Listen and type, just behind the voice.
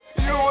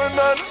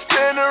time to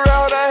stand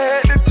around, I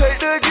had to take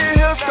to get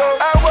here, so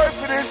I work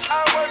for this.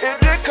 It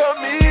didn't come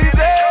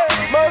easy.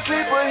 Most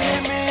people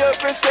hit me up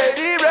and say,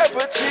 these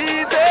rapper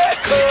cheesy.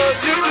 Cause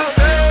you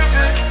deserve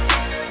it.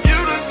 You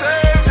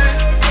deserve it.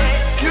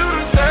 You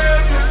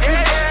deserve it.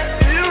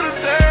 You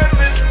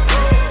deserve it.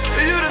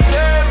 You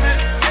deserve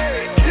it.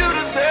 You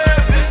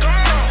deserve it.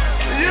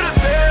 You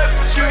deserve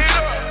it.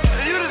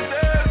 You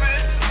deserve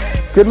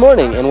it. Good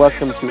morning and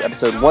welcome to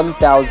episode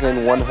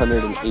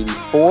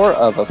 1184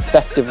 of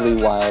Effectively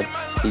Wild,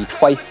 the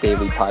twice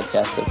daily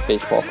podcast of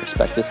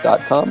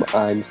baseballprospectus.com.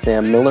 I'm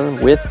Sam Miller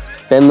with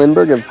Ben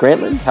Lindbergh of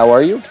Grantland. How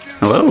are you?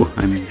 Hello,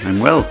 I'm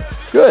well.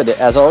 Good.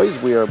 As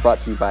always, we are brought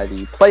to you by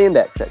the Play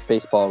Index at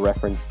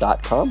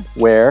baseballreference.com,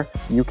 where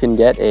you can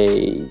get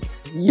a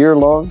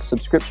year-long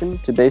subscription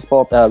to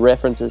Baseball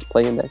Reference's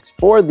Play Index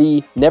for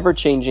the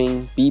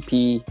never-changing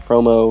BP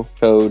promo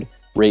code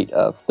rate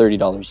of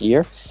 $30 a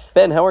year.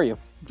 Ben, how are you?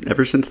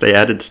 Ever since they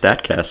added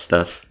StatCast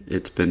stuff,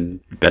 it's been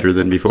better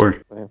than before.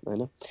 I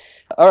know.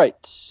 All right,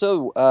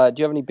 so do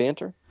you have any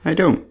banter? I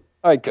don't.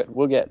 All right, good.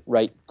 We'll get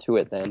right to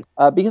it then.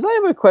 Because I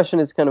have a question.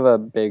 It's kind of a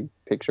big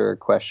picture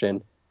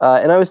question.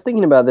 And I was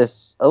thinking about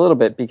this a little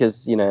bit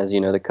because, as you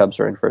know, the Cubs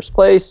are in first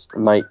place,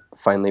 might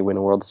finally win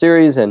a World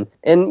Series. And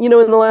in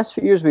the last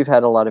few years, we've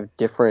had a lot of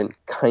different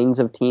kinds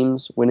of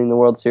teams winning the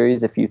World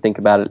Series. If you think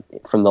about it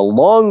from the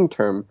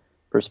long-term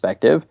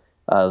perspective,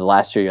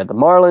 last year you had the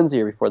Marlins, the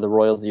year before the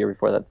Royals, the year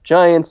before that the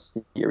Giants,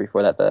 the year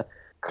before that the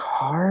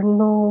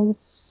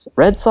Cardinals,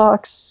 Red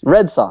Sox.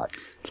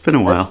 It's been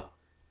a while.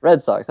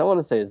 Red Sox. I want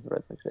to say it's the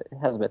Red Sox. It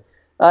has been.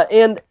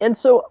 And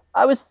so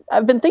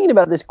I've been thinking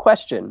about this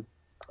question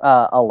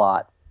a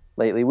lot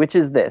lately, which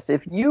is this: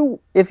 if you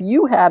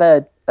had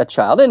a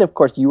child, and of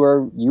course you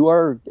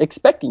are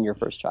expecting your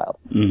first child.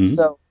 Mm-hmm.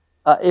 So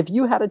if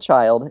you had a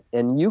child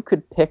and you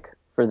could pick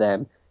for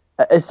them,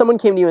 if someone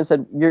came to you and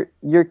said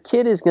your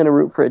kid is going to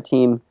root for a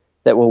team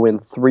that will win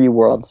 3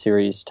 World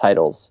Series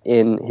titles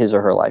in his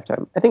or her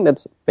lifetime, I think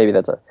that's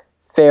a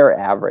fair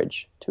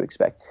average to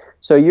expect.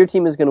 So your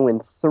team is going to win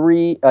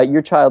 3.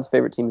 Your child's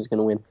favorite team is going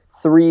to win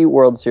 3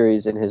 World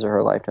Series in his or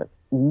her lifetime.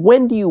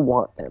 When do you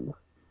want them?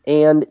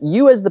 And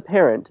you, as the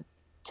parent,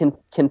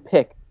 can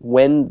pick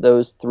when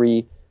those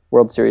 3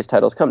 World Series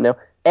titles come. Now,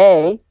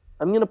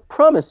 I'm going to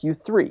promise you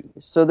 3.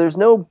 So there's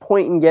no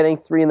point in getting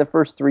 3 in the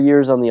first 3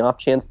 years on the off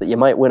chance that you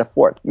might win a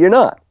 4th. You're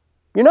not.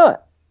 You're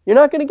not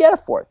going to get a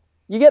 4th.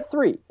 You get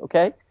 3.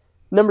 Okay.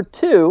 Number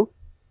 2,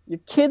 your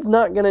kid's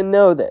not going to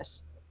know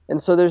this,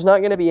 and so there's not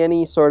going to be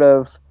any sort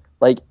of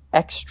like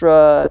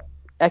extra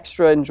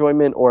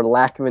enjoyment or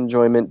lack of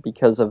enjoyment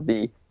because of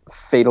the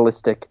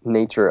fatalistic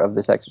nature of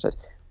this exercise.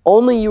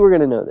 Only you are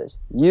going to know this.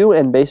 You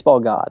and baseball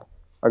God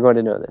are going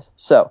to know this.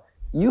 So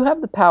you have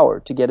the power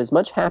to get as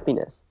much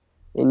happiness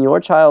in your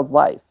child's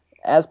life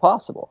as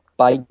possible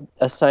by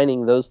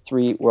assigning those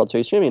 3 World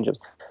Series championships.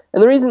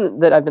 And the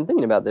reason that I've been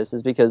thinking about this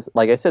is because,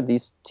 like I said,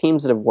 these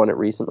teams that have won it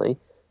recently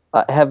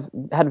have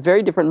had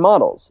very different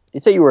models. You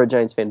say you were a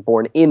Giants fan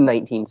born in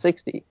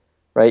 1960,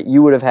 right?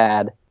 You would have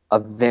had a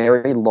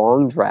very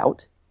long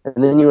drought,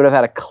 and then you would have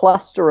had a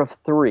cluster of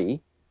 3,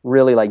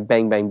 really like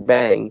bang, bang,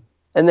 bang,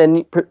 and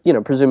then,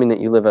 presuming that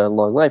you live a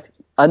long life,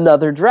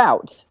 another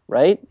drought,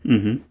 right?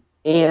 Mm-hmm.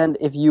 And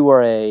if you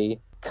were a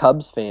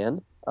Cubs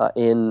fan born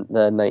in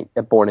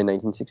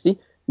 1960,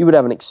 you would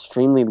have an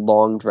extremely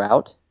long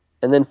drought,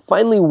 and then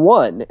finally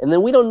one, and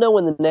then we don't know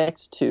when the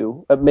next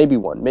 2, maybe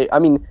one.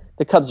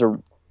 The Cubs are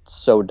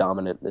so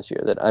dominant this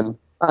year that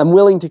I'm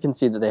willing to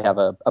concede that they have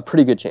a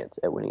pretty good chance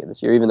at winning it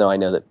this year, even though I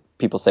know that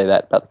people say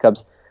that about the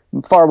Cubs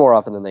far more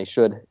often than they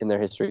should in their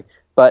history.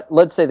 But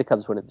let's say the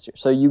Cubs win it this year.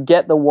 So you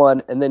get the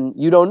one, and then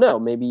you don't know.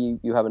 Maybe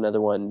you have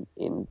another one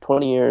in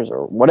 20 years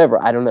or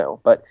whatever. I don't know.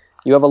 But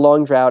you have a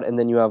long drought, and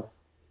then you have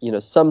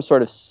some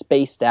sort of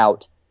spaced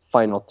out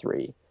final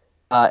 3.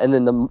 And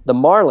then the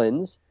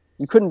Marlins,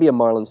 you couldn't be a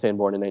Marlins fan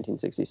born in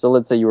 1960. So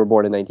let's say you were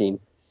born in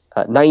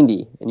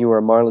 1990 and you were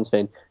a Marlins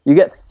fan. You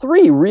get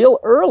 3 real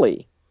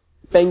early.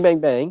 Bang, bang,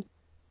 bang.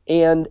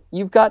 And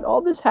you've got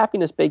all this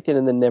happiness baked in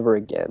and then never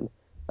again.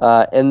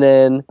 And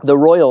then the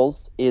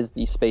Royals is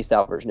the spaced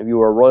out version. If you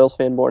were a Royals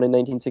fan born in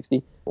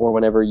 1960 or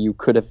whenever you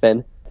could have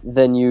been,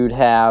 then you'd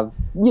have,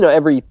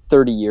 every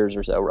 30 years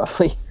or so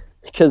roughly,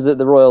 because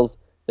the Royals,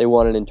 they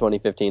won it in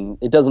 2015.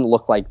 It doesn't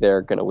look like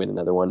they're going to win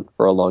another one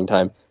for a long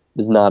time.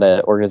 It's not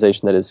an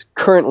organization that is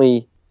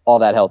currently all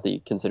that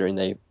healthy considering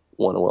they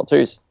won a World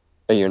Series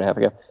a year and a half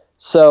ago.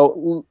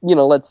 So,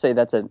 let's say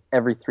that's an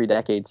every 3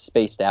 decades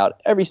spaced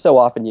out. Every so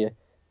often you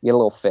get a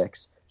little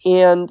fix.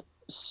 And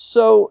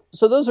so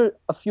those are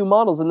a few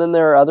models, and then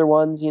there are other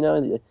ones.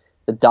 The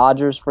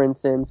Dodgers, for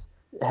instance,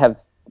 have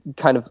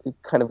kind of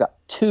got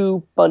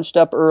 2 bunched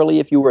up early.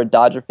 If you were a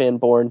Dodger fan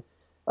born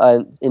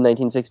in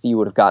 1960, you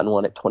would have gotten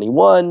one at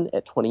 21,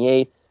 at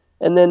 28,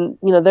 and then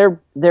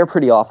they're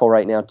pretty awful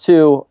right now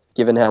too,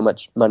 given how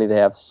much money they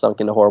have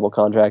sunk into horrible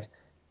contracts.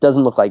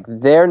 Doesn't look like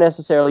they're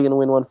necessarily going to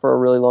win one for a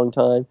really long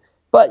time.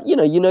 But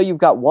you've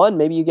got one.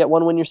 Maybe you get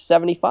one when you're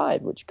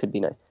 75, which could be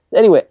nice.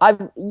 Anyway,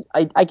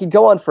 I could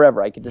go on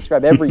forever. I could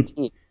describe every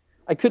team.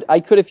 I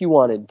could if you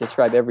wanted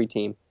describe every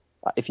team.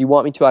 If you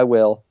want me to, I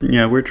will.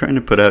 Yeah, we're trying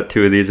to put out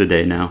 2 of these a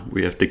day now.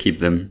 We have to keep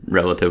them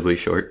relatively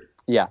short.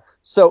 Yeah.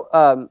 So,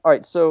 all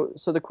right. So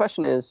the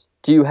question is,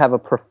 do you have a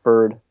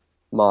preferred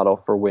model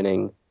for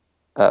winning,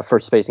 for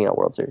spacing out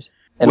World Series?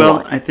 And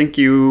well, why? I think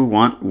you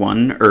want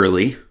one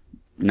early,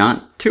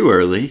 not too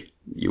early.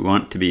 You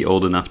want to be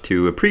old enough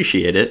to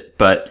appreciate it,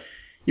 but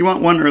you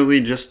want one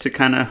early just to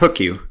kind of hook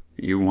you.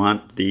 You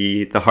want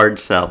the hard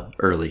sell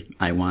early.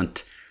 I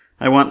want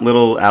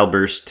little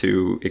Albers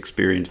to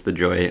experience the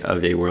joy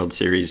of a World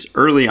Series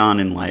early on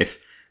in life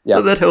so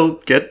Yeah. that he'll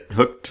get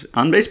hooked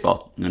on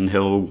baseball and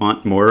he'll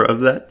want more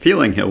of that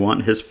feeling. He'll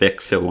want his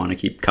fix. He'll want to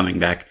keep coming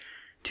back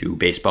to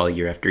baseball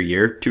year after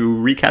year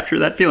to recapture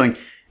that feeling.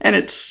 And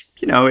it's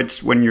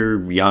when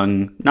you're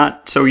young,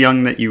 not so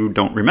young that you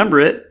don't remember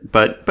it,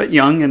 but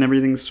young and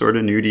everything's sort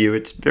of new to you.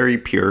 It's very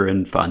pure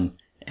and fun.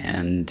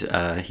 And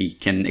he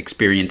can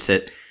experience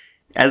it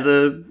as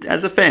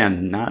a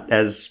fan, not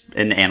as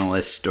an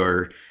analyst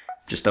or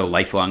just a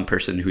lifelong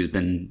person who's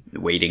been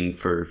waiting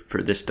for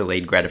this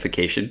delayed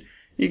gratification.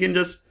 You can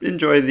just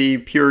enjoy the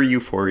pure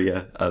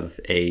euphoria of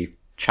a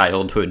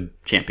childhood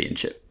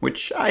championship,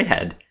 which I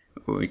had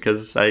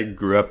because I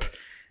grew up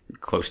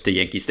close to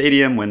Yankee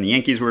Stadium when the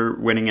Yankees were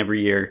winning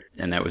every year,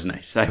 and that was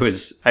nice. I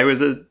was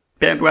a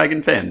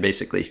bandwagon fan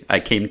basically. I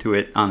came to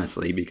it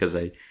honestly because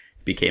I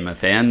became a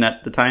fan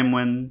at the time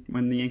when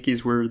the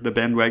Yankees were the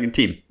bandwagon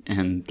team,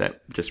 and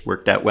that just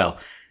worked out well.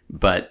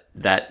 But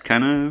that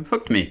kind of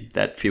hooked me.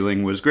 That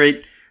feeling was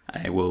great.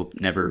 I will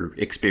never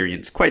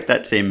experience quite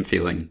that same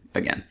feeling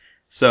again.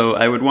 So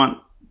I would want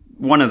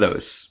one of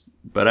those,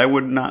 but I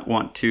would not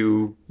want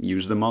to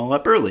use them all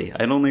up early.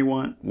 I'd only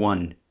want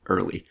one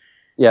early.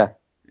 Yeah.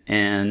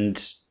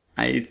 And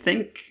I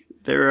think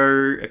there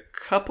are a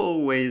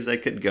couple ways I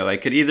could go. I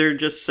could either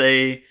just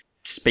say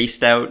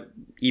spaced out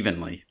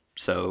evenly.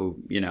 So,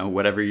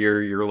 whatever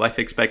your life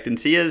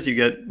expectancy is, you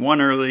get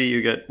one early,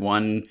 you get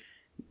one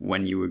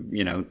when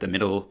the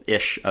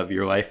middle-ish of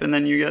your life, and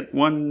then you get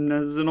one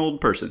as an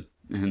old person.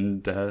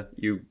 And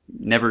you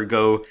never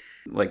go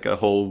like a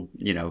whole,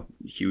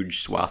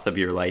 huge swath of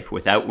your life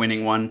without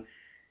winning one.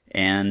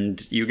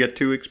 And you get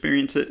to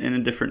experience it in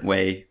a different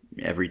way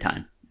every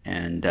time.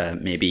 And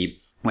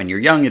maybe when you're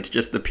young, it's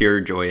just the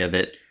pure joy of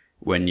it.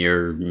 When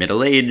you're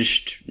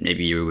middle-aged,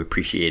 maybe you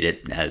appreciate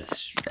it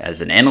as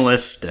an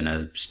analyst and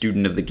a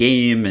student of the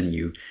game, and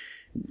you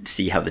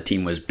see how the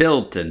team was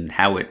built and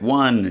how it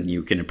won, and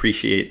you can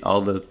appreciate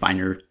all the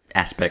finer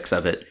aspects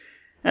of it.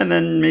 And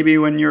then maybe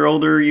when you're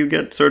older, you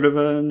get sort of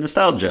a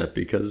nostalgia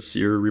because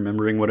you're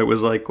remembering what it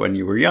was like when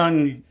you were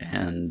young,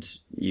 and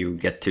you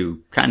get to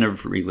kind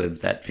of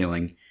relive that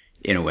feeling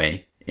in a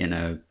way, in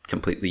a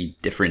completely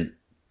different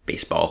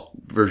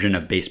version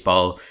of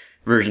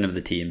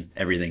the team.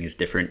 Everything is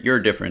different. You're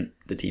different.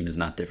 The team is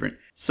not different.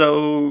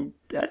 So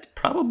that's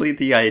probably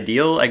the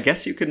ideal. I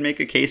guess you could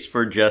make a case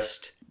for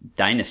just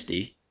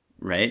dynasty,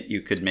 right?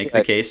 You could make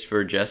the case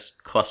for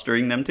just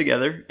clustering them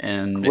together,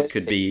 and it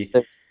could be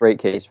There's a great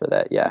case for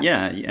that. Yeah.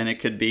 yeah, and it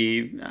could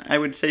be, I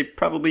would say,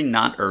 probably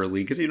not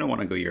early because you don't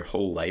want to go your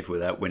whole life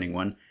without winning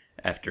one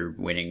after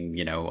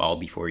winning, all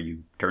before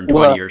you turn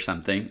 20 or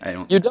something. I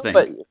don't You don't, think.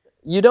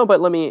 but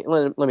let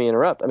me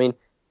interrupt. I mean,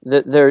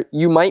 there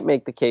you might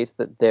make the case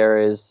that there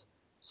is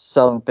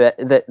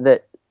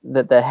that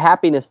the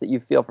happiness that you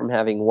feel from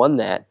having won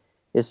that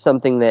is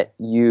something that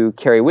you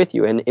carry with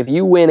you. And if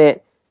you win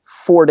it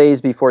 4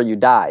 days before you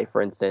die, for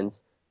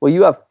instance, well,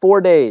 you have 4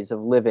 days of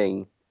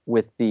living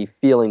with the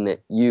feeling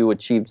that you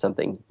achieved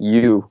something.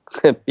 You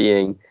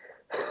being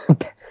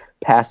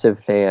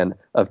passive fan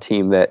of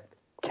team that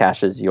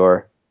cashes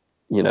your,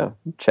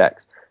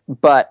 checks.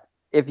 But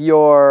if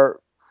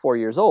you're 4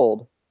 years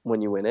old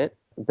when you win it,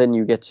 then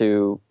you get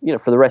to,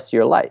 for the rest of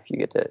your life, you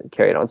get to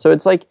carry it on. So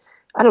it's like,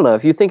 I don't know,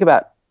 if you think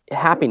about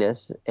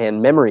happiness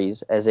and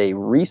memories as a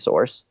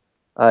resource,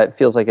 it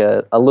feels like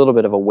a little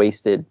bit of a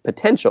wasted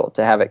potential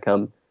to have it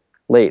come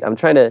late. I'm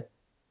trying to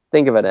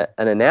think of an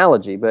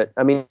analogy, but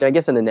I mean, I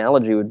guess an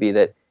analogy would be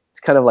that it's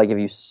kind of like if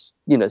you,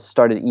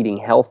 started eating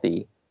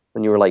healthy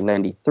when you were like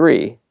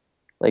 93,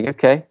 like,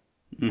 okay,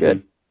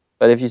 good.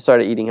 But if you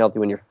started eating healthy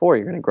when you're 4,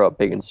 you're going to grow up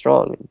big and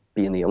strong and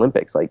be in the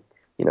Olympics, like,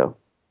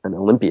 an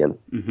Olympian.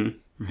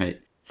 Right.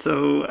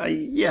 So, I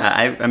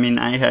mean,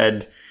 I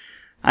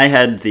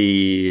had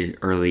the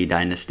early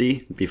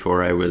dynasty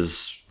before I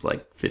was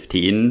like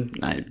 15.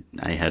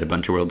 I had a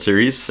bunch of World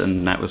Series,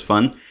 and that was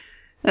fun.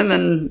 And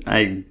then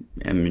I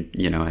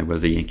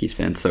was a Yankees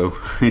fan, so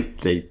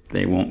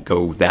they won't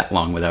go that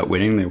long without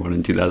winning. They won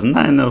in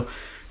 2009. They'll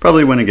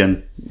probably win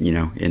again,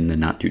 in the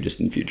not too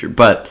distant future.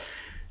 But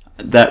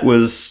that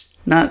was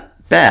not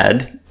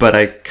bad, but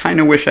I kind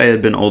of wish I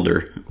had been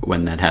older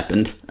when that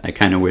happened. I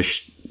kind of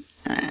wish,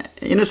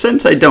 in a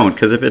sense, I don't,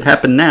 because if it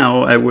happened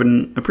now, I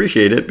wouldn't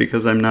appreciate it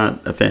because I'm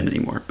not a fan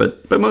anymore.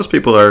 But most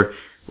people are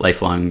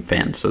lifelong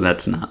fans, so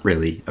that's not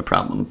really a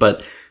problem.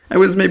 But I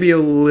was maybe a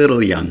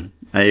little young.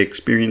 I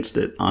experienced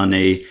it on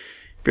a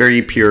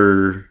very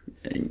pure,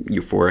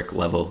 euphoric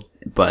level,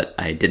 but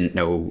I didn't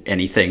know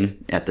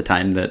anything at the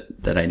time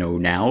that I know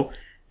now.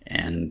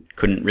 and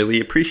couldn't really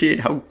appreciate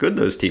how good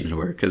those teams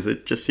were because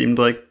it just seemed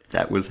like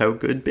that was how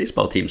good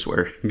baseball teams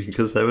were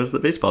because that was the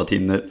baseball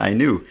team that I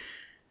knew.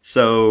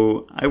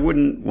 So I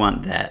wouldn't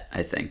want that,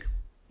 I think.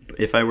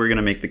 If I were going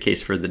to make the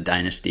case for the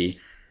dynasty,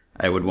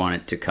 I would want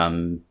it to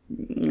come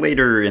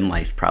later in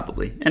life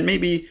probably. And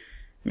maybe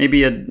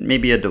a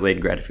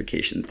delayed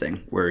gratification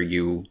thing where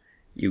you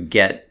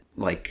get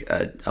like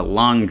a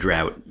long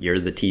drought. You're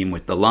the team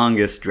with the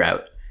longest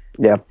drought.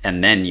 Yeah.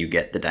 And then you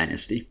get the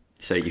dynasty.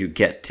 So you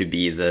get to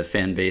be the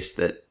fan base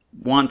that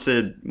wants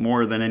it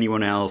more than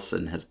anyone else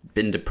and has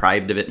been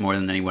deprived of it more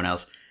than anyone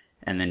else.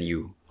 And then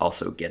you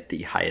also get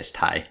the highest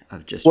high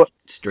of just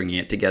stringing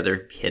it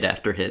together, hit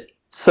after hit.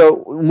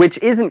 So, which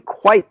isn't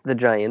quite the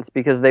Giants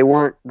because they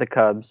weren't the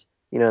Cubs,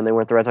 and they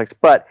weren't the Red Sox.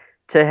 But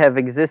to have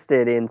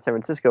existed in San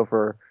Francisco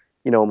for,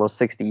 almost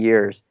 60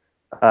 years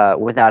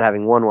without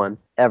having won one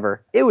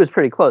ever, it was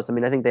pretty close. I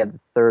mean, I think they had the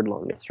third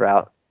longest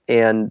drought,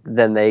 and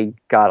then they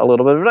got a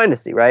little bit of a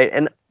dynasty, right?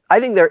 And I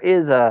think there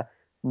is a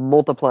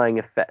multiplying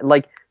effect.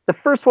 Like, the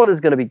first one is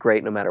going to be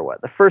great no matter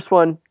what. The first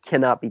one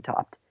cannot be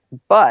topped.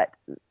 But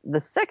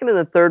the second and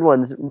the third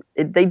ones,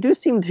 they do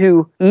seem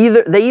to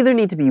either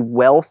need to be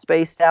well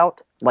spaced out,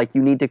 like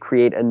you need to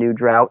create a new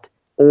drought,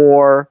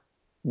 or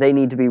they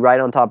need to be right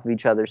on top of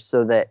each other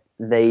so that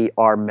they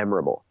are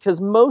memorable.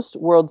 Because most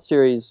World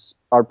Series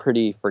are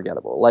pretty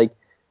forgettable. Like,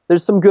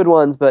 there's some good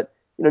ones, but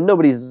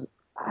does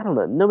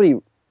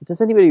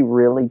anybody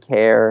really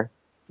care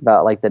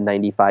about like the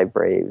 '95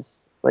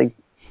 Braves? Like,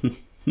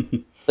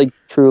 like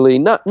truly,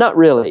 not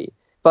really.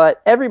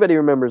 But everybody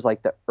remembers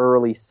like the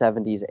early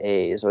 70s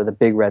A's or the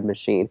Big Red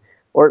Machine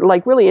or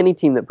like really any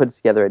team that puts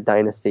together a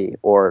dynasty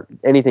or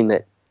anything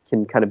that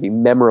can kind of be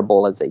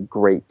memorable as a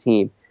great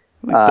team.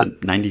 The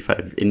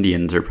 95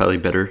 Indians are probably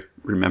better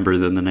remembered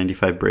than the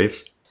 95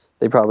 Braves.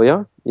 They probably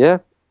are, yeah.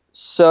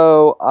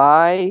 So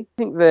I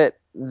think that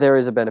there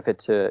is a benefit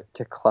to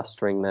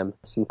clustering them,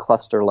 some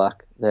cluster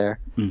luck there.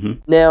 Mm-hmm.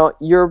 Now,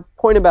 your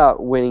point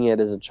about winning it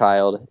as a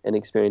child and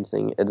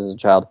experiencing it as a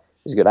child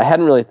is good. I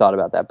hadn't really thought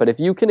about that. But if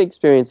you can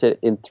experience it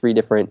in 3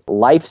 different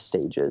life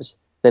stages,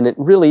 then it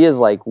really is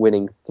like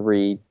winning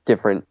 3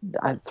 different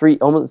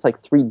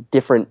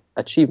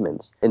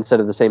achievements instead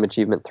of the same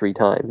achievement 3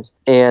 times.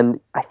 And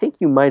I think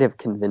you might have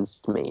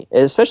convinced me,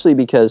 especially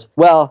because,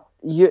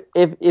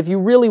 if you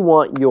really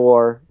want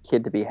your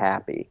kid to be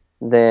happy,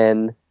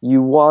 then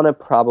you want to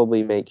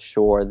probably make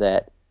sure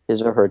that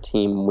his or her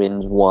team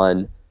wins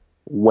one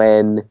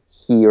when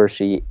he or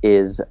she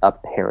is a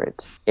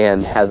parent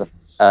and has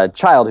a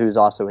child who's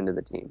also into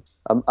the team,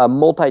 a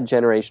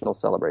multi-generational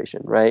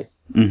celebration, right?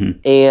 Mm-hmm.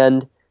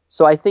 And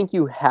so I think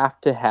you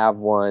have to have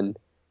one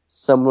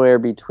somewhere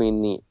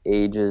between the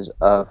ages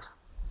of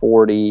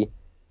 40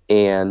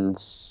 and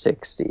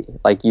 60.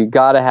 Like, you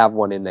got to have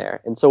one in there.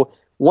 And so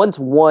once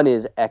one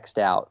is X'd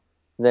out,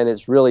 then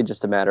it's really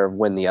just a matter of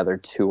when the other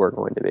 2 are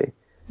going to be.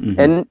 Mm-hmm.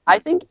 And I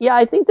think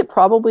that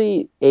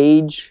probably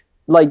age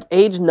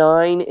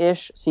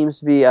 9-ish seems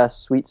to be a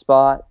sweet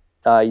spot.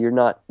 You're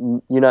not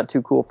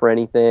too cool for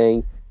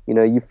anything.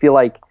 You feel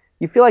like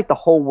the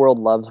whole world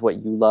loves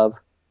what you love.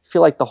 You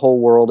feel like the whole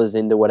world is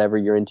into whatever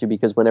you're into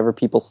because whenever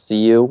adults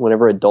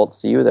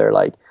see you, they're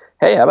like,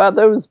 "Hey, how about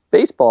those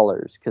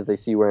baseballers?" Because they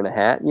see you wearing a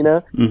hat.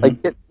 Mm-hmm.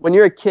 Like when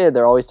you're a kid,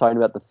 they're always talking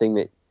about the thing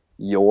that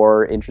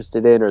you're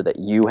interested in or that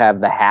you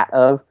have the hat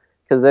of.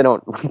 Because they're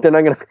not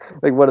gonna,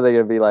 like, what are they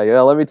gonna be like?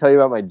 Oh, let me tell you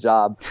about my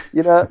job.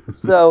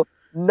 So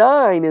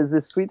 9 is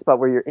this sweet spot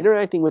where you're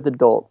interacting with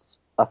adults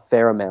a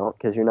fair amount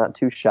because you're not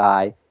too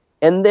shy,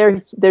 and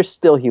they're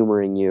still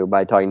humoring you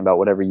by talking about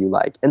whatever you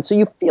like, and so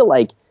you feel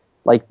like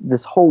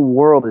this whole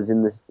world is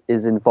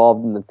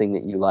involved in the thing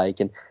that you like,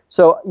 and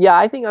so yeah,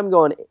 I think I'm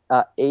going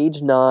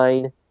age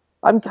 9.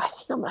 I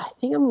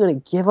think I'm going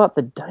to give up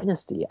the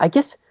dynasty. I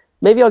guess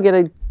maybe I'll get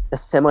a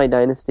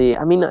semi-dynasty.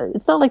 I mean,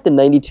 it's not like the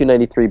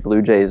 92-93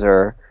 Blue Jays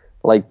are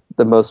like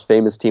the most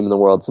famous team in the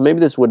world, so maybe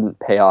this wouldn't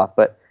pay off,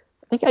 but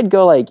I think I'd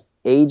go like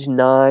age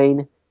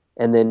 9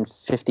 and then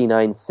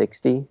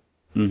 59-60.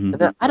 Mm-hmm. And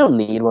then I don't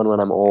need one when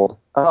I'm old.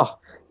 Oh,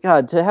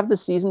 God, to have the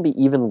season be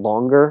even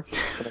longer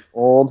when I'm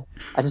old,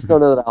 I just don't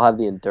know that I'll have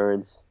the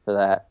endurance for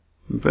that.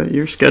 But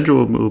your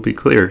schedule will be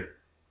clear.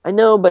 I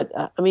know, but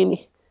I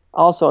mean,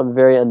 also I'm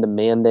very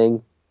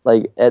undemanding.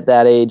 Like, at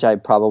that age, I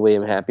probably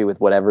am happy with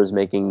whatever's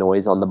making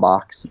noise on the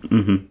box.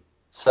 Mm-hmm.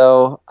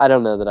 So I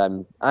don't know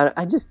that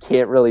I just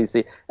can't really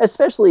see,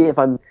 especially if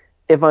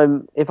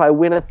I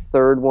win a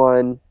third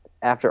one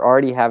after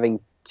already having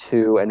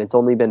 2, and it's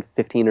only been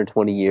 15 or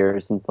 20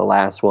 years since the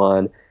last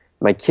one.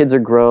 My kids are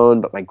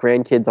grown, but my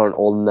grandkids aren't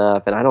old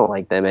enough, and I don't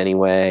like them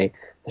anyway.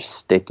 They're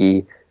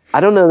sticky. I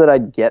don't know that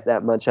I'd get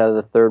that much out of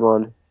the third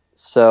one.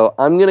 So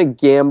I'm gonna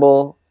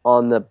gamble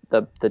on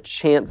the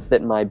chance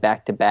that my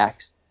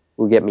back-to-backs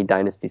will get me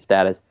dynasty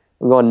status.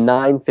 I'm going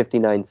 9,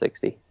 59,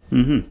 60.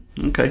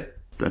 Mm-hmm. Okay,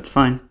 that's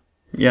fine.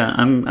 Yeah,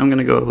 I'm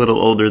gonna go a little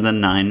older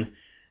than 9.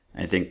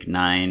 I think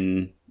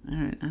 9.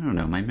 I don't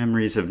know. My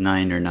memories of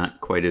 9 are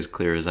not quite as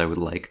clear as I would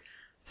like.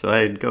 So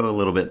I'd go a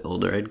little bit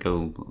older. I'd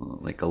go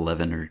like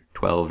 11 or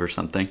 12 or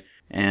something.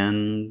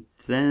 And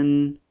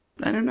then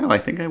I don't know. I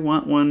think I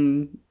want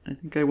one. I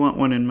think I want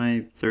one in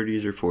my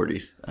 30s or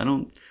 40s.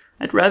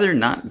 I'd rather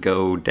not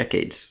go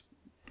decades.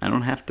 I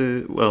don't have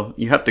to. Well,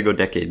 you have to go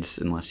decades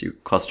unless you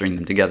clustering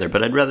them together.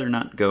 But I'd rather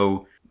not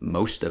go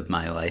most of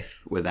my life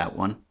without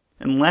one,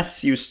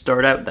 unless you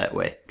start out that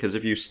way. Because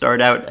if you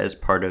start out as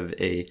part of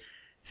a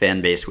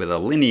fan base with a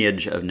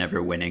lineage of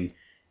never winning,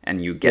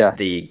 and you get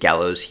the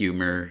gallows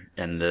humor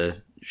and the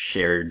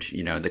shared,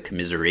 the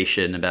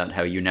commiseration about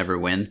how you never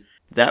win,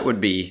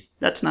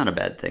 that's not a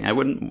bad thing. I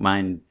wouldn't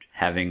mind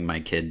having my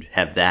kid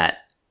have that,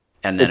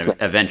 and then Nice.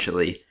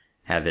 eventually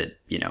have it,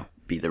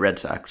 be the Red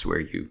Sox, where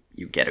you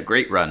get a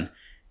great run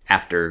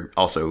after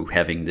also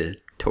having the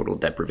total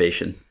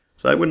deprivation.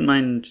 So I wouldn't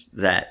mind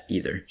that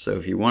either. So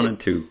if you wanted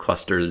to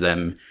cluster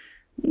them,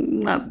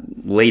 not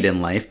late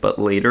in life, but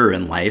later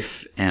in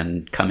life,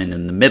 and come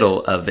in the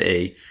middle of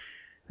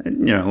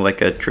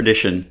like a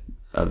tradition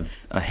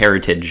of a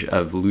heritage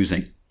of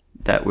losing,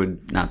 that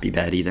would not be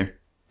bad either.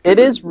 It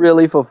is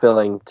really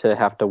fulfilling to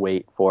have to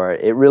wait for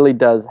it. It really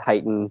does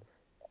heighten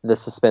the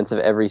suspense of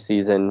every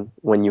season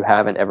when you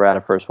haven't ever had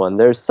a first one.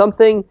 There's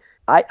something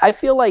I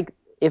feel like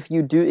if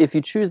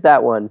you choose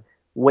that one,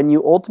 when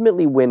you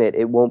ultimately win it,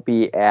 it won't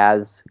be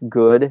as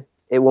good.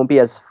 It won't be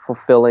as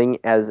fulfilling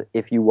as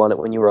if you won it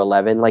when you were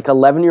 11. Like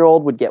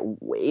 11-year-old would get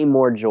way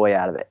more joy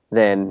out of it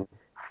than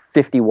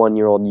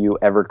 51-year-old you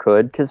ever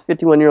could, because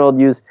 51-year-old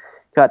you's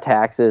got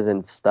taxes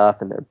and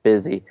stuff and they're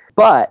busy.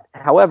 But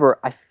however,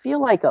 I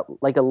feel like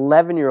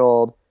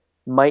 11-year-old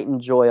might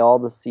enjoy all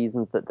the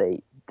seasons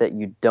that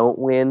you don't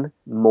win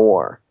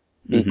more,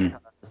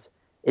 because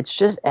it's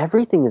just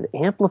everything is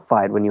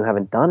amplified when you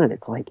haven't done it.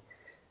 It's like,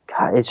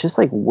 God, it's just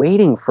like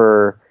waiting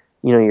for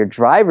your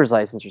driver's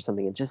license or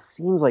something. It just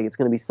seems like it's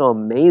going to be so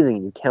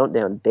amazing. You count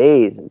down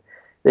days, and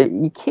that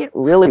you can't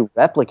really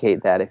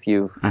replicate that if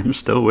you. I'm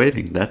still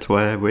waiting. That's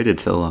why I waited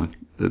so long.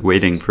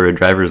 Waiting for a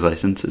driver's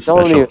license is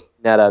Don't special. even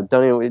that up.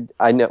 Don't even.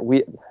 I know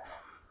we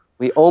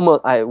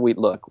almost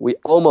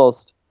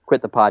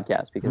quit the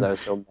podcast because I was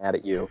so mad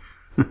at you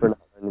for not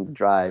learning to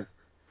drive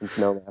in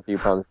snow after you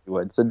promised you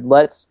would. So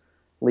let's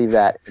leave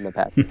that in the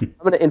past.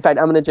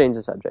 I'm gonna change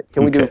the subject.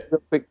 Can we do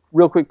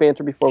real quick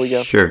banter before we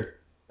go? Sure.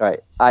 All right.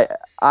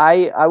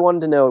 I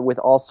wanted to know, with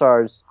All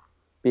Stars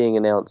being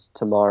announced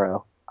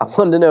tomorrow, I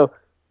wanted to know,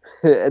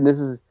 and this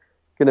is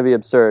going to be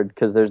absurd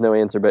because there's no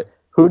answer, but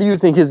who do you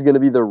think is going to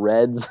be the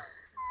Reds?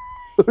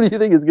 Who do you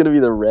think is going to be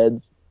the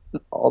Reds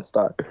All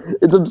Star?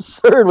 It's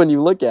absurd when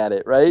you look at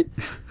it, right?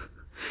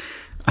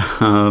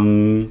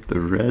 The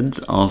Reds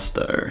All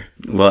Star.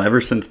 Well,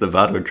 ever since the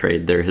Votto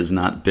trade, there has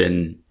not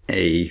been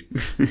a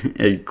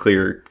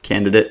clear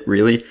candidate,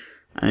 really.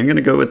 I'm going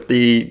to go with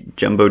the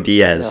Jumbo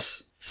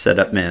Diaz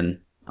setup man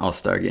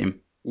All-Star game.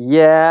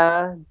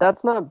 Yeah,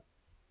 that's not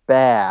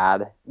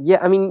bad. Yeah,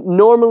 I mean,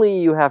 normally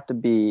you have to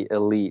be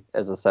elite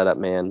as a setup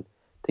man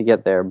to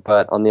get there,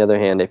 but on the other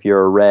hand, if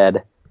you're a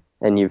Red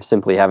and you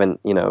simply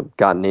haven't,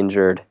 gotten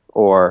injured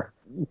or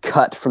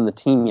cut from the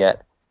team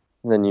yet,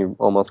 then you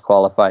almost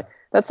qualify.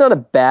 That's not a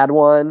bad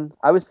one.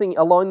 I was thinking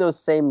along those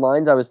same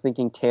lines. I was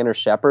thinking Tanner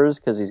Scheppers,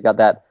 because he's got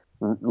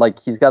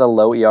he's got a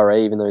low ERA,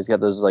 even though he's got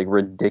those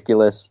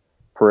ridiculous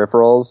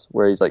peripherals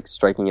where he's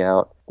striking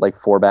out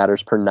 4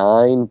 batters per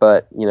 9,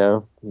 but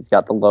he's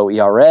got the low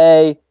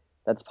ERA.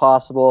 That's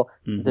possible.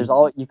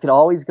 Mm-hmm. You could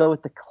always go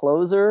with the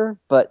closer,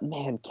 but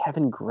man,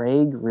 Kevin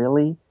Gregg,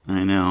 really?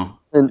 I know.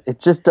 And it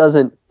just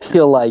doesn't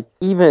feel like,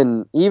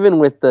 even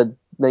with the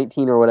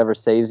 19 or whatever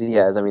saves he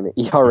has, I mean, the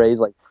ERA is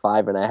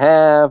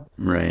 5.5.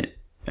 Right.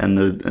 And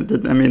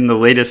the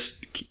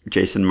latest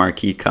Jason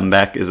Marquis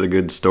comeback is a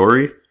good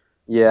story.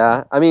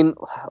 Yeah, I mean,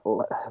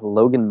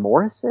 Logan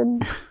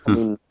Morrison. I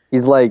mean,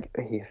 he's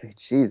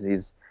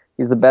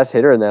he's the best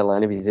hitter in that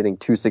lineup. He's hitting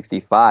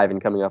 265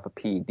 and coming off a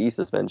PED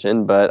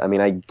suspension. But I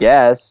mean, I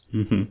guess.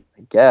 I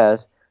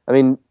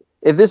mean,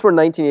 if this were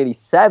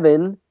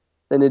 1987,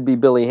 then it'd be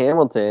Billy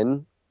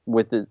Hamilton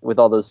with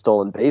all those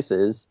stolen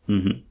bases.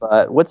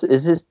 But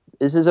is his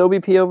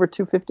OBP over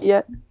 250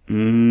 yet?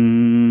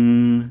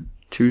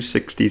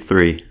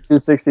 263.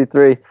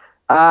 263.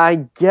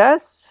 I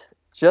guess.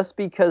 Just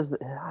because,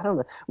 I don't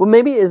know. Well,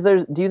 maybe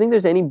do you think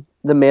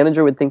the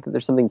manager would think that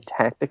there's something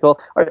tactical?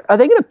 Are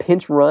they going to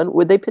pinch run?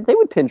 They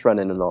would pinch run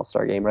in an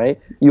All-Star game, right?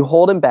 You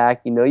hold him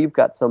back. You've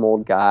got some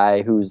old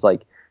guy who's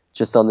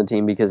just on the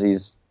team because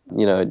he's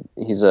an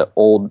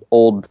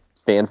old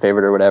fan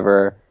favorite or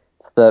whatever.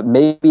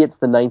 Maybe it's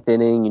the 9th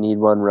inning. You need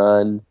one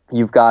run.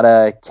 You've got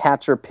a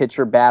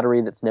catcher-pitcher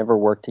battery that's never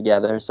worked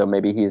together, so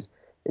maybe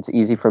it's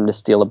easy for him to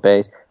steal a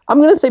base. I'm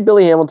going to say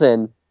Billy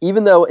Hamilton,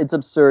 even though it's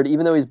absurd,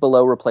 even though he's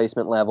below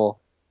replacement level,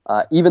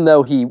 even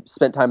though he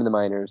spent time in the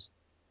minors.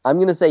 I'm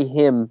going to say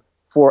him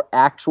for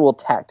actual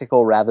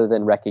tactical rather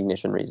than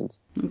recognition reasons.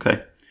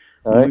 Okay.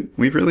 All right.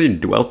 We've really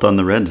dwelt on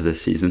the Reds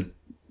this season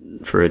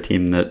for a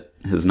team that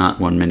has not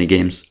won many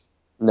games.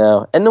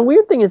 No. And the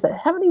weird thing is they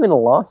haven't even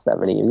lost that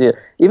many games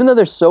either. Even though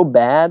they're so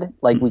bad,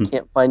 we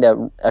can't find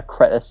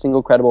a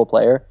single credible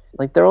player.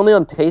 Like, they're only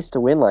on pace to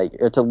win,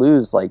 to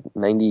lose,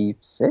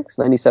 96,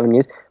 97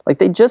 games. Like,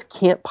 they just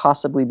can't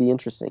possibly be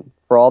interesting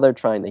for all they're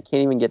trying. They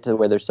can't even get to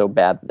where they're so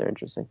bad that they're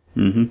interesting.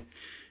 Mm-hmm.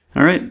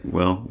 All right.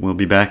 Well, we'll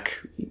be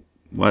back,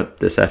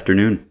 this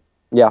afternoon?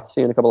 Yeah, see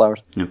you in a couple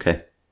hours. Okay.